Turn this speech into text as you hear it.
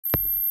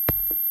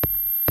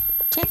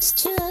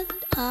Textured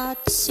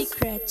Art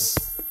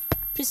Secrets,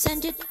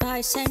 presented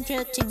by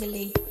Sandra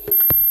Tingley.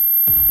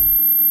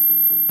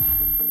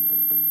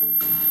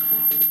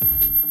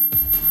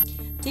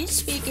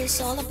 This week is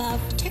all about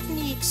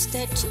techniques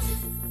that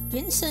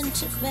Vincent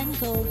van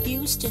Gogh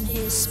used in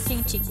his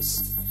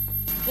paintings.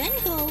 Van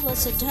Gogh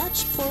was a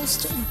Dutch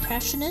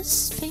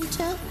post-impressionist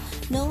painter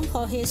known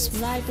for his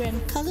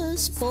vibrant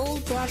colors,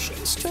 bold brush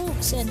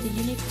strokes, and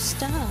unique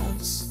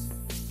styles.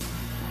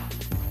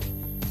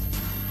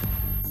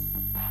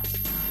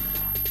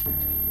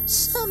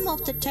 Some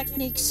of the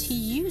techniques he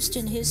used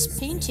in his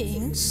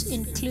paintings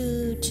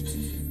include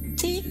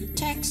thick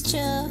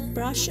texture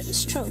brush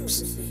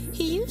strokes.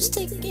 He used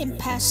thick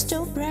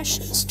impasto brush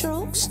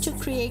strokes to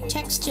create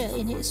texture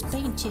in his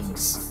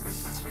paintings.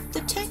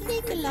 The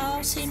technique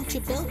allows him to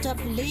build up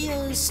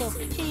layers of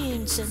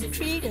paints and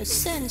create a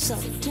sense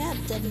of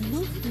depth and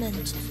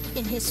movement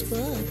in his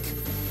work.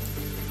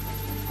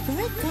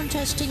 Bright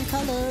contrasting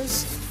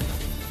colors.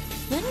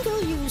 Van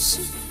Gogh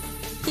used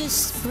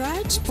his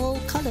bright, bold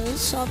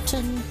colors,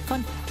 often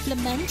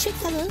complementary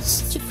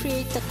colors, to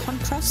create the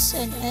contrast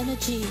and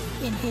energy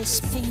in his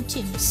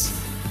paintings.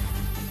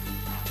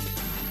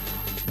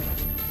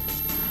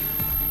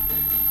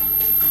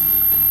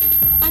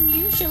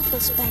 Unusual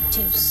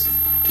perspectives.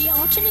 He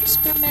often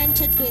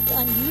experimented with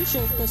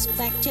unusual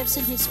perspectives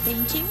in his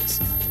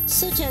paintings,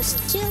 such as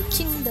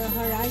tilting the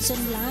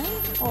horizon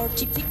line or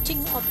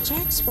depicting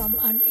objects from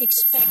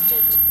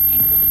unexpected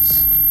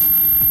angles.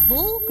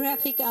 Bold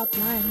graphic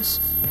outlines.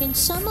 In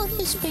some of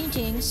his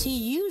paintings, he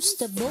used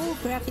the bold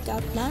graphic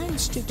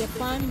outlines to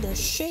define the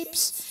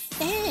shapes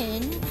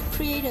and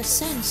create a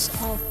sense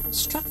of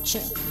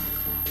structure.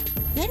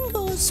 Van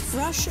Gogh's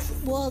brush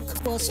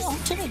work was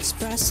often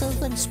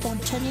expressive and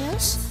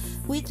spontaneous,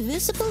 with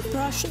visible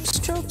brush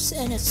strokes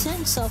and a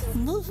sense of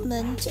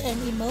movement and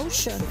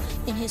emotion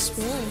in his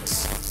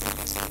works.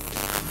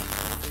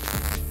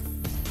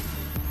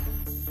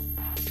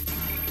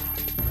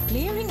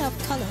 Layering of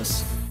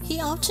colors. He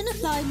often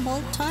applied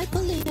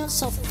multiple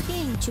layers of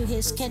paint to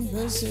his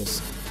canvases,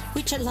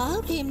 which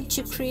allowed him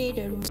to create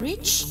a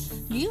rich,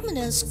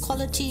 luminous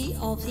quality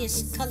of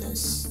his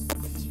colors.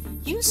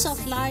 Use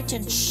of light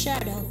and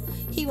shadow.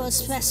 He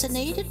was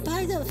fascinated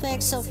by the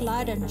effects of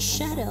light and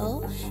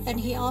shadow, and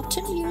he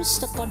often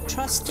used the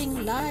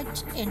contrasting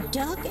light and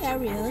dark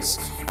areas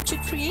to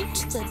create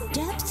the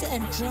depth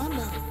and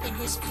drama in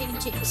his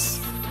paintings.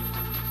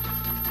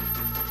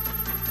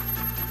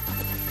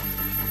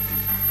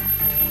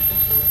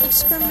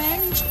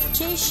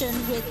 Experimentation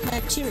with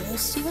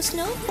materials. He was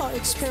known for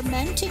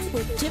experimenting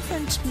with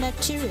different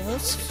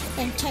materials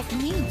and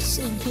techniques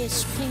in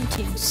his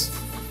paintings.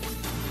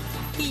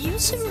 He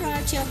used a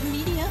variety of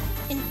media,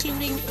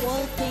 including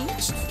oil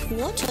paint,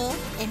 water,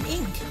 and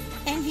ink,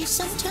 and he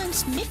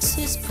sometimes mixed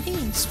his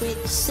paints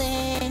with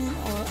sand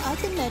or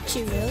other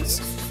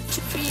materials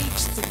to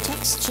create the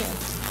texture.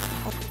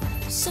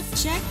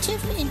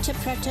 Subjective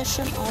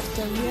interpretation of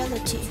the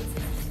reality.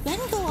 Van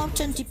Gogh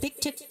often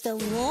depicted the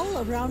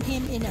world around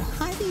him in a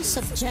highly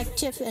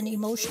subjective and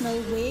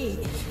emotional way,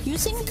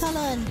 using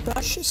color and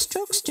brush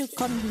strokes to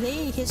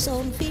convey his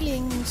own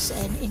feelings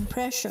and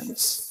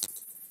impressions.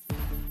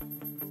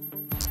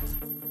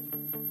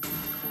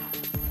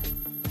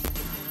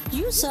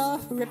 Use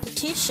of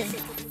repetition.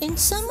 In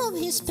some of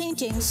his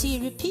paintings, he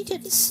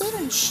repeated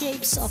certain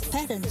shapes or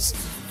patterns,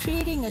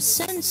 creating a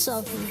sense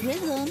of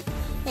rhythm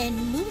and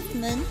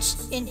movement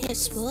in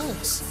his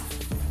works.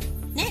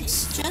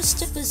 Next,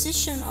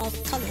 juxtaposition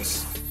of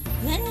colors.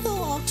 Van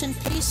Gogh often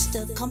placed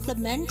the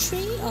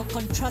complementary or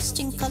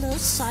contrasting colors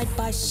side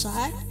by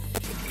side,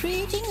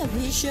 creating a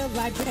visual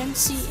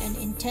vibrancy and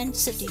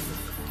intensity.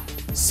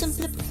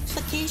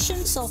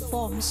 Simplifications of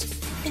forms.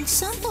 In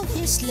some of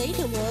his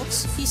later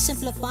works, he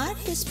simplified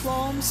his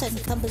forms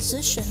and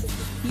composition,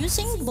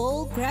 using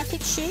bold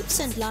graphic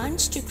shapes and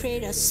lines to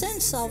create a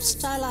sense of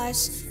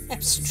stylized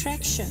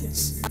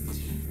abstractions.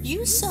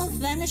 Use of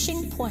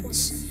vanishing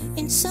points.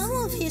 In some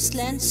of his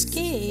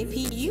landscape,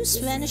 he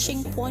used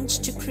vanishing points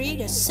to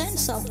create a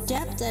sense of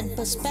depth and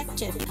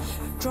perspective,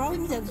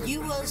 drawing the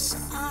viewer's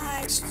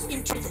eyes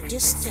into the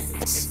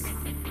distance.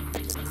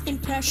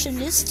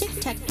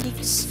 Impressionistic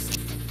techniques.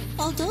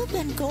 Although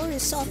Van Gogh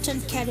is often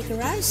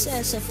categorized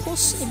as a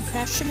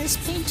post-impressionist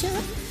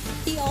painter,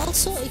 he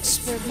also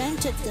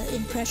experimented the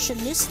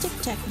impressionistic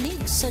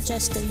techniques, such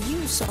as the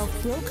use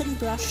of broken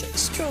brush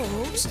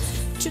strokes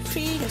to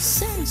create a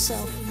sense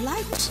of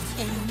light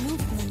and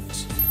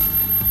movement.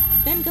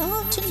 Van Gogh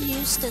often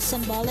used the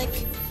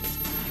symbolic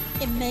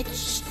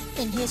image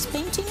in his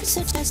paintings,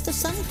 such as the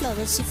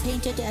sunflowers he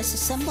painted as a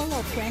symbol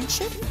of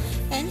friendship,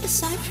 and the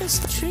cypress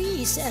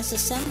trees as a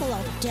symbol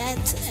of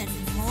death and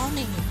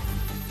mourning.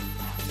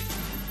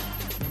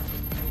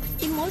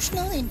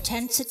 Emotional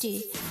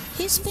intensity.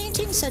 His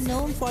paintings are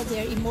known for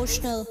their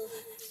emotional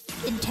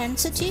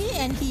intensity,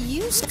 and he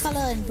used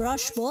color and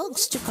brush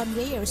works to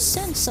convey a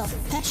sense of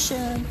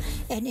passion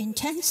and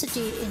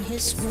intensity in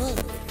his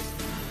work.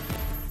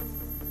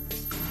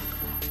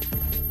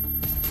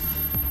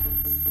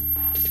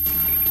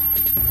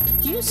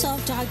 use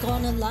of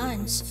diagonal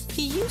lines.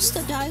 He used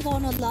the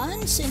diagonal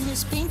lines in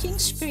his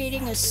paintings,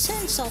 creating a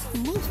sense of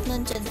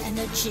movement and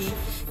energy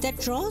that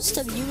draws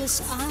the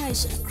viewer's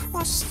eyes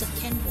across the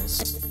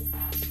canvas.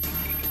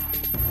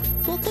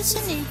 Focus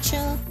on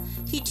nature.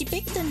 He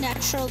depicts the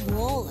natural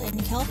world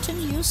and he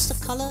often used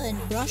the color and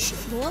brush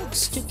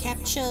strokes to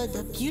capture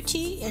the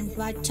beauty and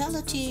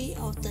vitality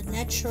of the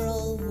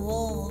natural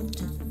world.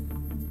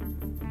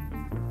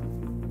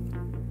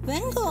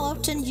 Van Gogh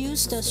often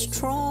used the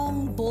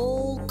strong,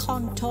 bold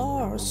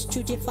contours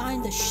to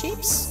define the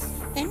shapes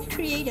and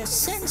create a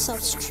sense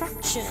of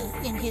structure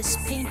in his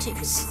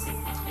paintings.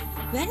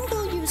 Van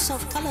Gogh's use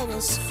of color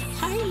was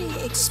highly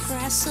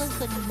expressive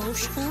and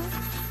emotional,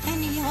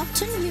 and he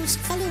often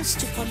used colors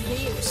to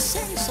convey a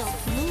sense of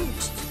mood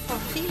or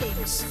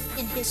feelings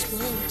in his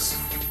works.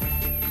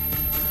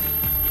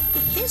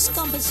 His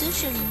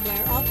compositions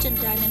were often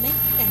dynamic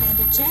and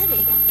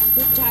energetic,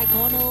 with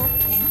diagonal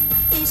and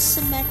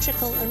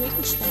asymmetrical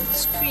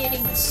arrangements,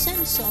 creating a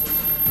sense of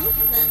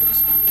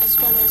movement as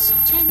well as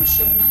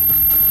tension.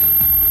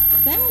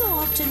 Van Gogh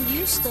often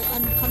used the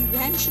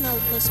unconventional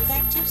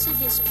perspectives in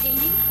his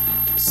painting,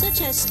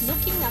 such as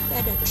looking up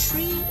at a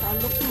tree or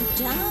looking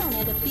down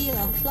at a field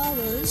of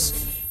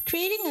flowers,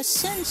 creating a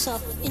sense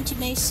of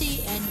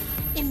intimacy and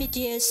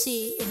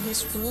immediacy in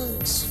his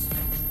works.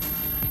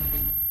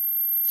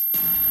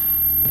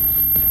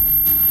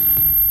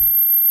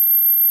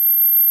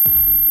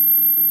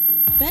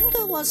 Van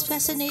Gogh was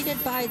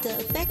fascinated by the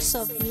effects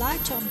of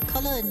light on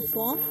color and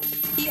form.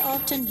 He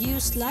often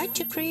used light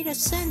to create a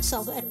sense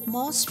of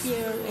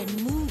atmosphere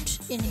and mood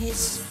in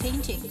his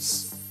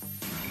paintings.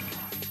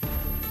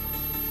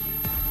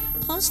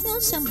 Personal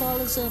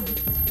symbolism.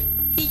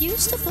 He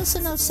used the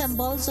personal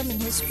symbolism in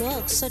his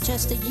works, such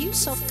as the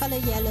use of color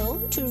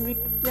yellow to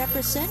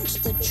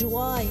represent the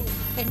joy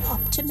and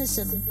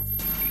optimism.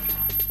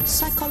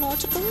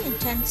 Psychological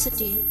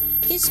intensity.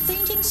 His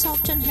paintings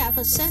often have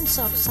a sense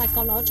of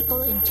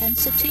psychological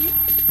intensity,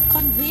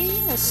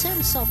 conveying a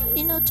sense of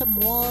inner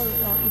turmoil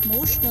or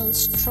emotional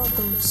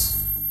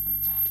struggles.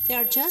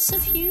 There are just a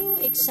few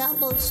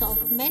examples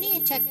of many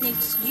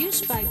techniques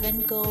used by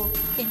Van Gogh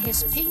in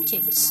his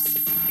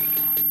paintings.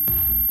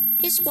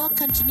 His work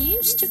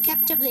continues to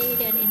captivate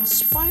and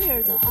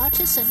inspire the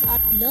artists and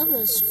art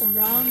lovers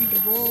around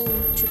the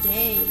world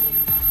today.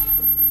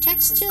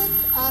 Textile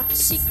Art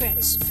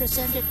Secrets,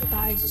 presented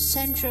by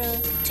Sandra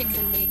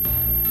Tingley.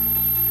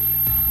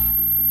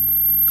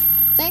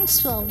 Thanks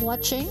for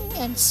watching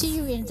and see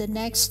you in the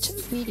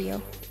next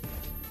video.